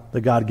God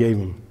that God gave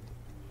him.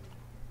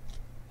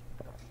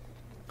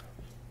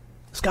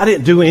 This guy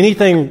didn't do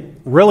anything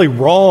really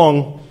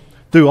wrong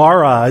through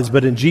our eyes,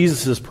 but in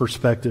Jesus'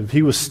 perspective,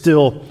 he was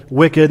still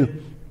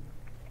wicked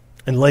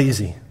and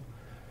lazy.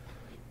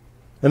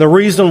 And the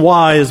reason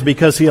why is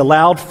because he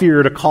allowed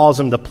fear to cause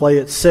him to play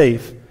it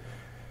safe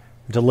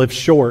and to live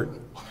short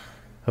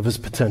of his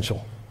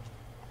potential.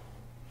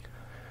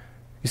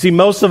 You see,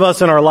 most of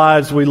us in our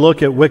lives, we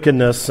look at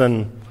wickedness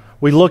and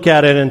we look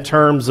at it in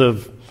terms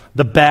of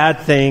the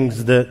bad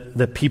things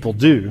that people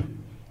do.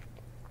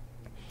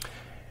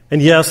 And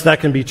yes,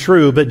 that can be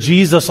true, but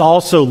Jesus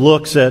also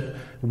looks at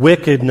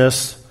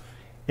wickedness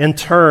in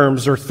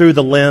terms or through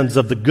the lens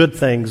of the good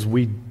things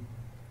we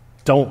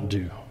don't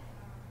do.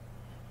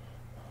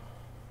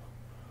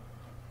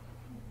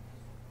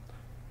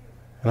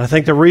 And I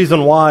think the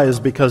reason why is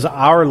because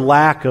our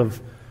lack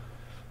of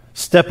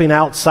stepping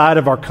outside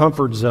of our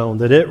comfort zone,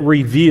 that it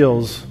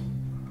reveals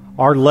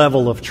our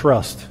level of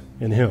trust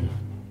in Him.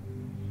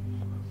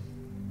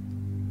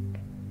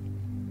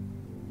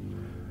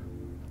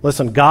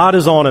 Listen, God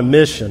is on a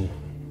mission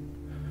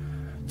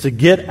to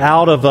get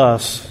out of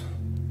us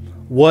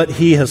what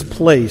He has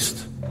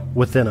placed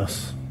within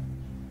us.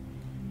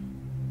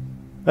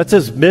 That's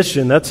His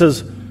mission. That's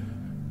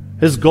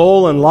His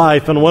goal in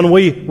life. And when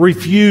we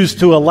refuse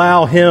to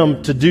allow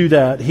Him to do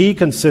that, He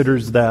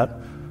considers that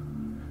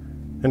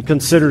and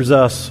considers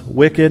us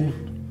wicked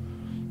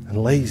and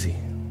lazy.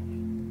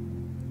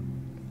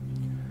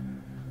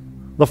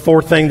 The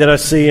fourth thing that I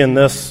see in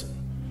this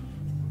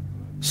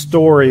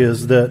story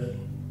is that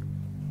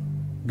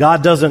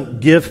God doesn't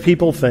give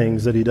people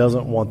things that He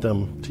doesn't want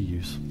them to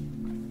use.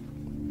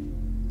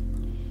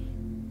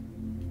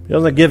 He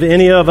doesn't give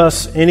any of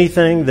us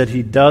anything that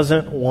He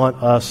doesn't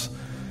want us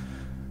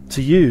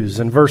to use.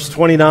 In verse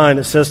 29,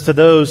 it says, to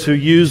those who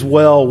use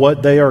well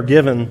what they are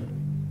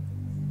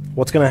given,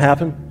 what's going to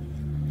happen?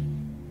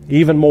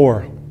 Even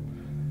more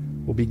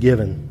will be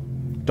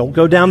given. Don't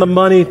go down the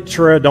money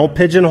trail. Don't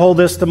pigeonhole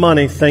this to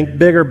money. Think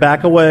bigger,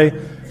 back away.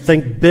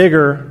 Think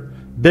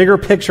bigger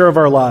picture of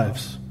our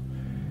lives.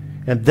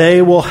 And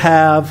they will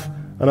have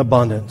an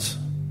abundance.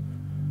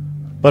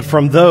 But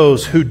from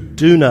those who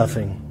do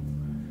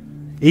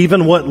nothing,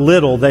 even what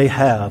little they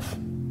have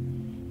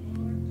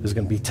is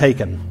going to be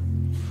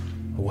taken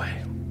away.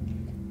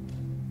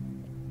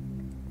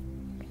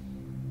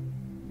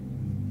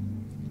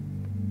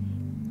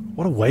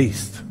 What a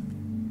waste.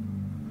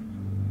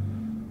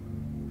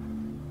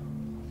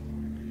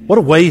 What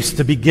a waste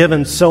to be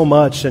given so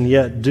much and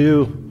yet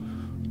do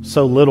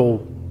so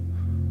little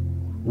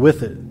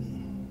with it.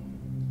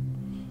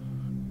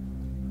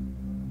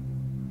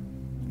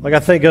 Like I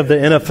think of the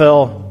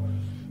NFL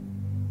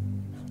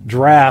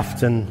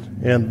draft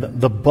and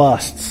the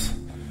busts.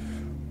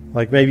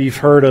 Like maybe you've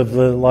heard of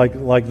the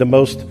like the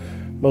most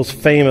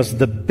famous,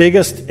 the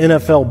biggest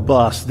NFL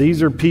bust.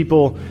 These are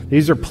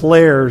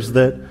players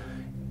that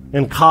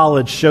in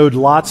college showed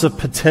lots of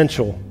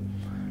potential,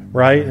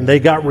 right? And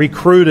they got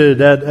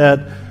recruited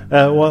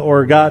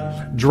or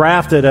got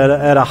drafted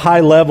at a high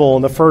level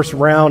in the first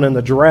round in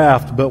the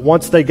draft. But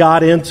once they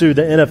got into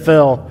the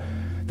NFL,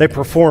 they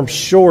performed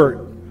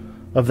short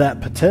of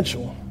that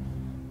potential.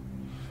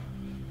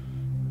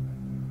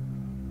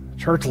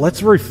 Church,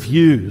 let's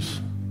refuse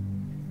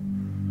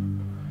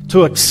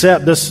to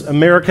accept this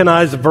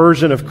Americanized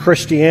version of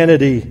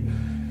Christianity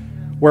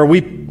where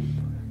we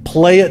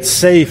play it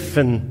safe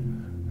and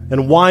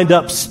wind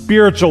up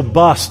spiritual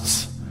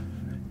busts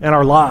in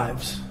our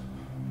lives.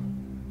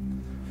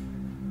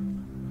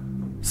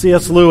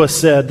 C.S. Lewis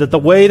said that the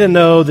way to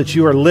know that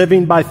you are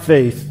living by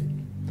faith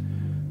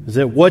is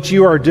that what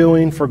you are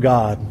doing for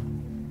God,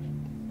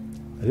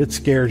 that it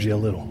scares you a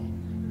little.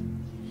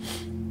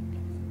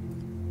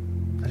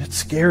 That it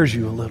scares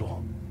you a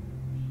little.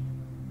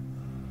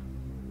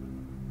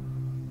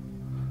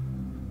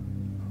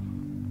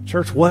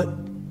 Church, what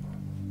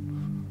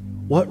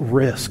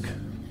risk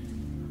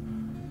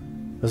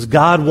is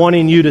God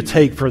wanting you to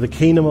take for the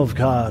kingdom of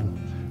God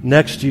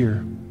next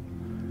year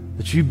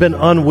that you've been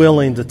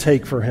unwilling to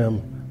take for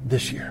Him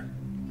this year?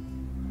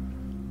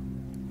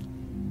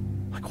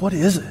 Like, what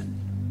is it?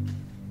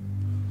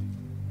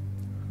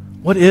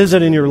 What is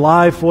it in your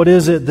life? What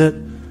is it that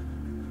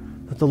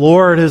the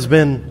Lord has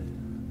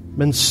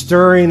been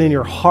stirring in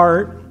your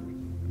heart?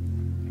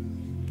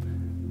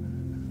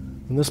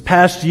 In this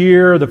past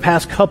year, the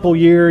past couple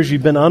years,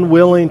 you've been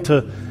unwilling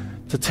to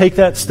take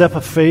that step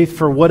of faith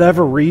for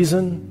whatever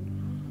reason.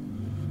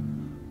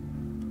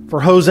 For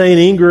Jose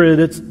and Ingrid,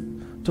 it's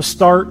to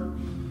start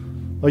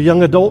a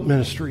young adult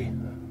ministry.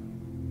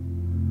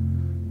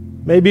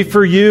 Maybe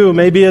for you,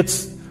 maybe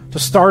it's to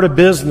start a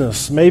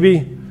business.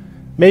 Maybe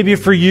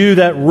for you,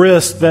 that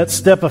risk, that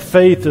step of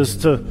faith is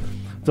to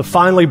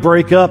finally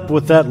break up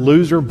with that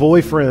loser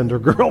boyfriend or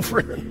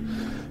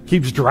girlfriend.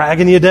 Keeps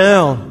dragging you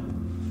down.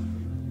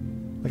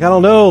 Like, I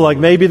don't know, like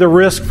maybe the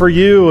risk for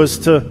you is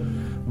to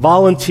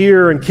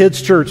volunteer in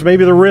kids' church.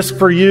 Maybe the risk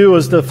for you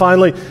is to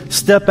finally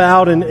step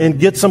out and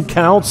get some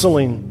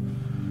counseling.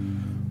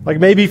 Like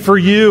maybe for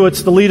you,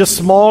 it's to lead a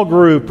small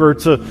group or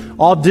to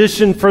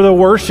audition for the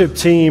worship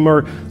team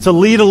or to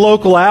lead a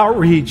local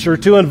outreach or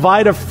to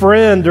invite a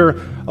friend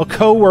or a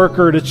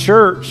coworker to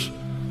church.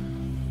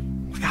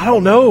 Like, I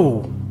don't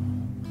know.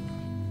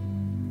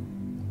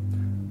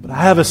 But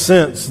I have a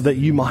sense that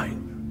you might.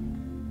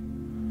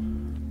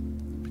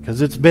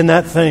 Because it's been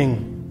that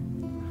thing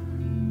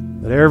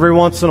that every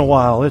once in a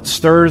while it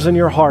stirs in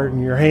your heart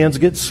and your hands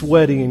get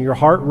sweaty and your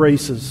heart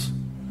races.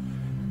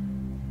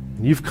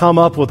 And you've come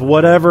up with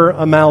whatever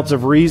amounts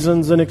of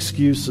reasons and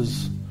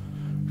excuses.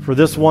 For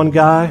this one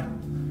guy,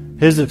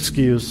 his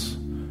excuse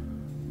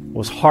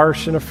was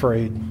harsh and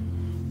afraid.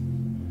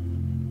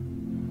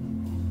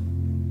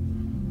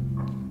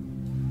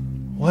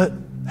 What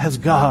has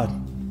God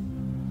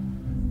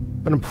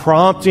been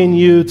prompting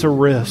you to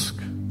risk?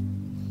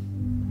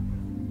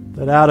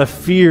 That out of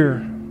fear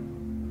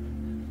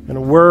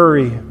and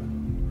worry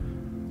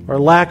or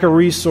lack of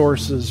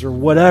resources or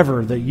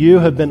whatever, that you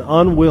have been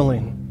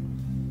unwilling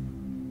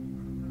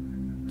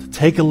to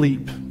take a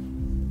leap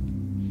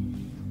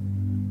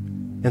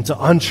into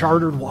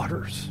uncharted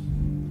waters,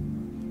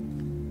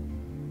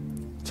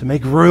 to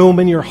make room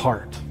in your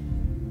heart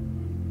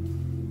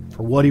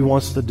for what He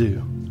wants to do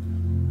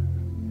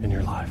in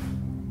your life.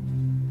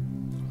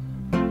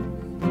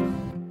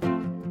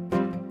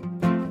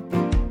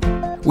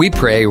 We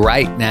pray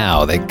right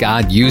now that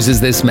God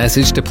uses this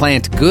message to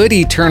plant good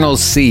eternal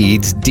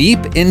seeds deep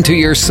into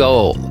your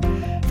soul.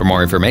 For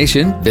more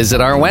information,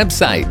 visit our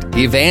website,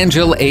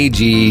 evangelag.org.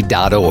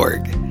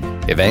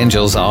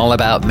 Evangel's all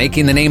about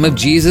making the name of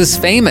Jesus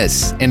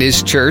famous and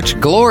His church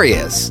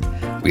glorious.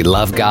 We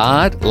love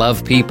God,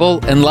 love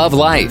people, and love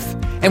life.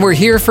 And we're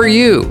here for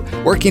you,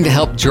 working to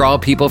help draw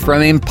people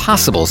from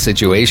impossible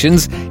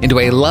situations into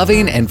a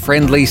loving and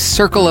friendly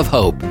circle of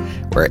hope,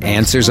 where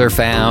answers are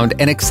found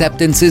and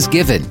acceptance is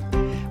given.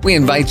 We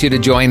invite you to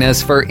join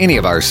us for any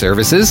of our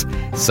services,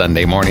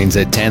 Sunday mornings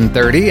at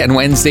 10:30 and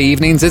Wednesday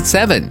evenings at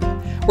 7.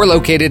 We're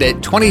located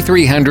at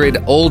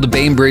 2300 Old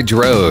Bainbridge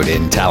Road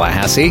in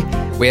Tallahassee.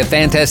 We have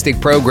fantastic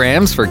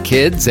programs for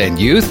kids and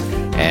youth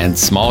and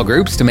small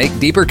groups to make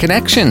deeper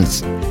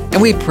connections.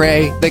 And we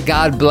pray that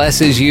God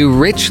blesses you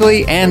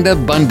richly and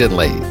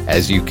abundantly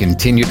as you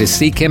continue to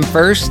seek Him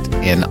first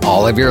in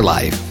all of your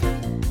life.